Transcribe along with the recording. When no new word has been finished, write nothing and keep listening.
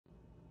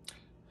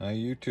Hi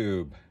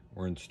YouTube.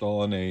 We're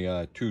installing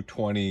a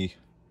 220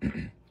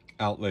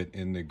 outlet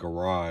in the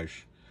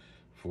garage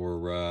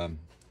for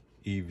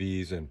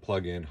EVs and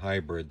plug-in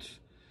hybrids,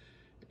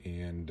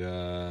 and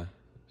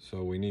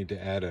so we need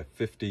to add a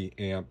 50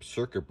 amp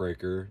circuit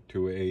breaker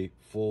to a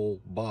full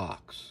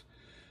box.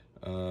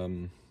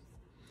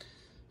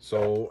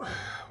 So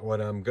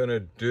what I'm gonna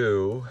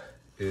do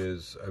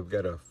is I've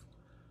got a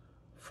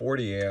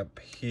 40 amp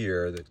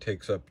here that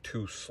takes up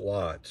 2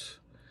 slots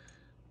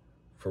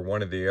for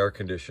one of the air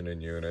conditioning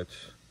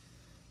units,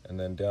 and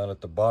then down at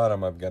the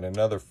bottom I've got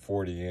another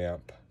 40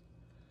 amp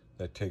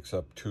that takes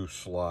up 2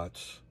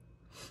 slots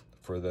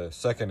for the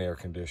second air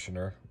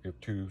conditioner. We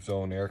have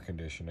 2-zone air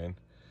conditioning.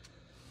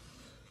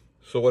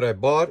 So what I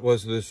bought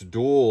was this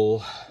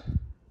dual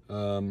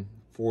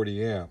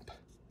 40 amp,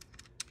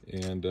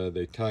 and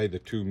they tie the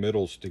 2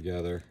 middles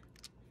together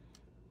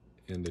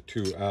and the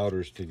 2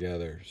 outers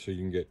together, so you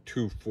can get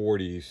 2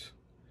 40s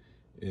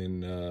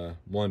in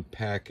one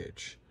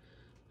package.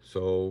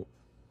 So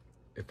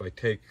if I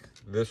take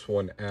this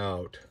one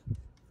out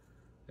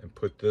and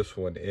put this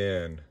one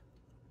in,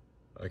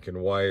 I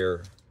can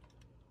wire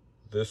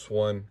this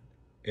one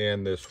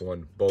and this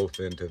one both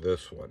into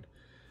this one,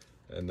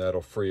 and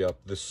that'll free up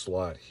this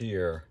slot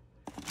here,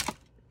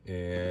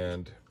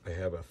 and I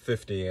have a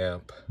 50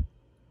 amp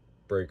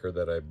breaker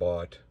that I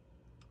bought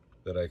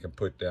that I can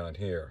put down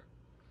here.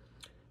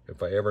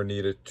 If I ever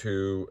needed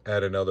to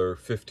add another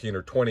 15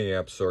 or 20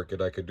 amp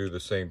circuit, I could do the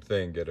same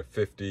thing, get a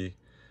 50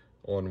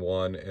 on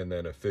one and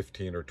then a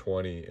 15 or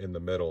 20 in the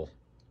middle,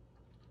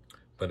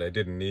 but I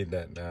didn't need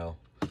that now.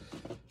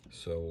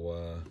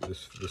 So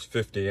this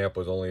 50 amp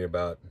was only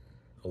about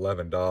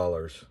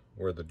 $11,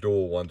 where the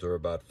dual ones are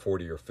about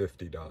 $40 or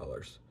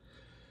 $50.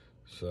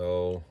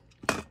 So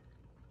I'm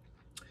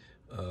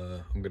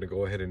gonna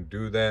go ahead and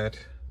do that.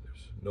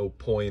 There's no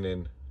point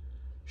in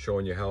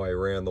showing you how I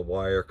ran the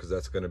wire, because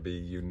that's going to be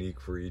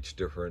unique for each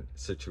different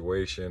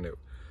situation. It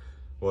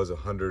was a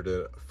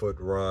 100-foot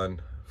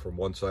run from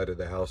one side of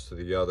the house to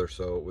the other,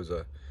 so it was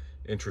a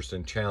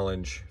interesting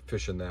challenge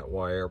fishing that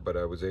wire, but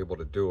I was able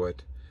to do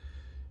it.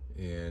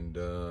 And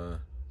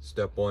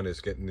step one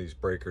is getting these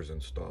breakers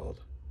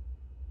installed.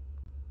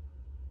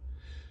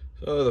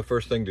 So the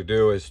first thing to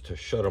do is to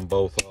shut them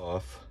both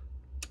off.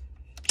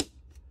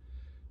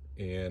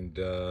 And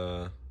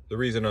the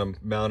reason I'm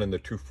mounting the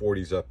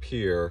 240s up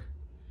here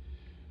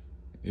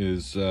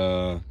is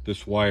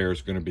this wire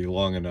is going to be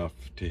long enough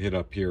to hit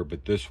up here,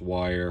 but this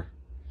wire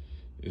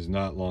is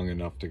not long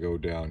enough to go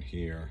down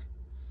here.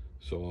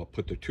 So I'll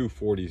put the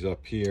 240s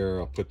up here,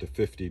 I'll put the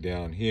 50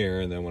 down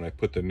here, and then when I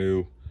put the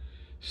new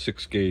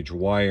 6-gauge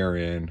wire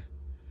in,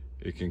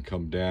 it can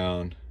come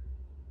down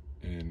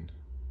and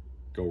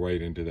go right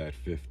into that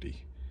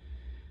 50,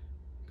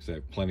 because I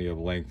have plenty of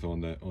length on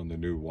the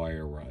new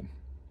wire run.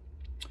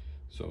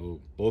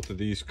 So both of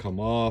these come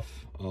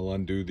off. I'll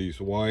undo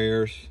these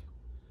wires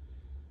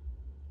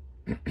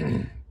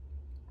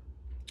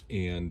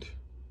and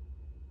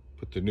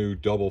put the new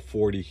double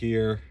 40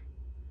 here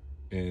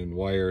and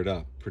wire it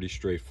up. Pretty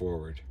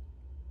straightforward.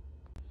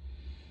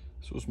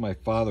 This was my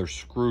father's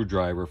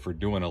screwdriver for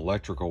doing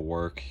electrical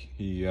work.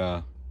 He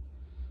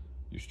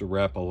used to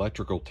wrap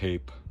electrical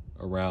tape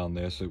around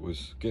this. It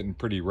was getting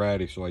pretty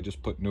ratty, so I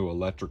just put new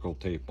electrical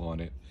tape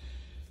on it.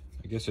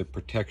 I guess it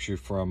protects you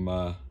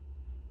from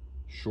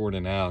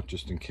shorting out,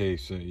 just in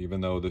case.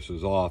 Even though this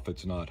is off,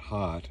 it's not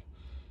hot.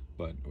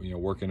 But you know,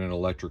 working in an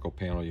electrical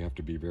panel, you have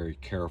to be very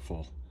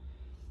careful.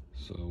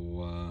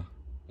 So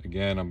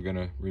again, I'm going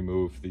to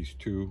remove these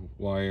 2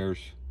 wires,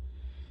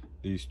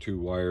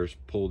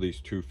 pull these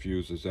 2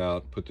 fuses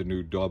out, put the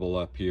new double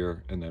up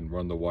here, and then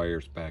run the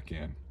wires back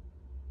in.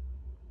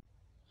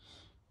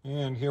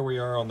 And here we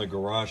are on the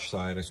garage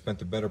side. I spent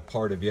the better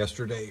part of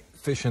yesterday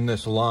fishing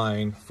this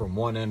line from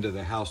one end of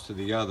the house to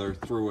the other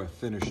through a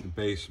finished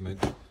basement.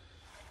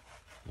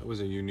 That was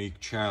a unique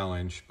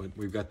challenge, but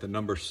we've got the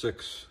number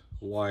 6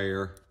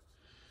 wire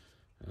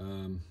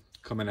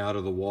coming out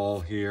of the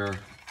wall here.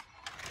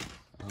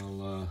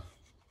 I'll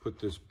put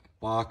this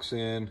box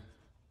in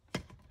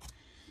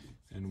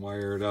and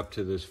wire it up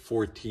to this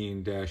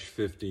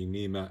 14-50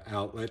 NEMA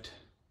outlet,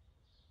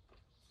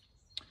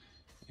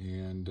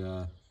 and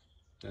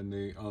then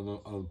the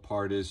other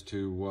part is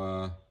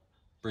to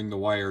bring the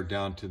wire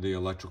down to the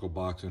electrical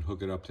box and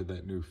hook it up to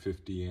that new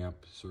 50 amp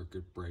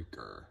circuit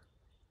breaker.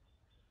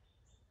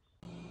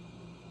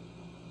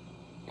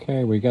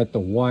 Okay, we got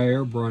the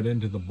wire brought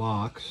into the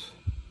box,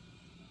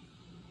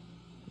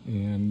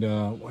 and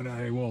what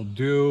I will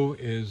do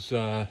is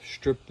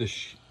strip the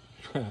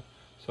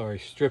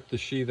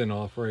sheathing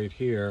off right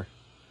here,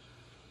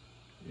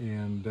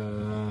 and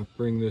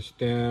bring this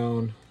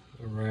down,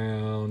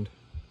 around,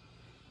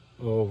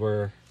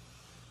 over,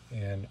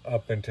 and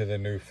up into the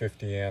new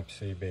 50 amp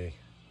CB.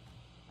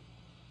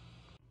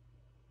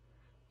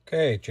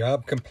 Okay,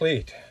 job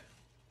complete.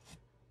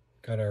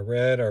 Got our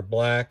red, our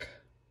black.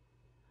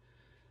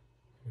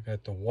 We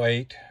got the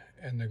white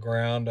and the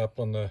ground up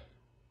on the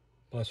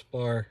bus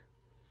bar.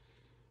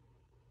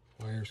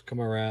 Wires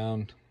come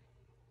around,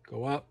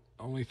 go up.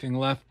 Only thing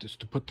left is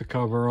to put the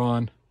cover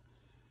on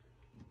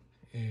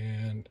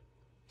And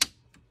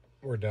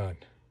we're done.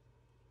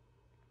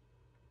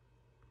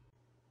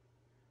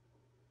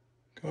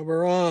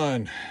 Cover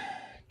on.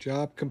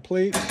 Job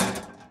complete.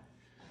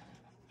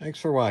 Thanks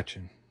for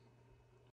watching.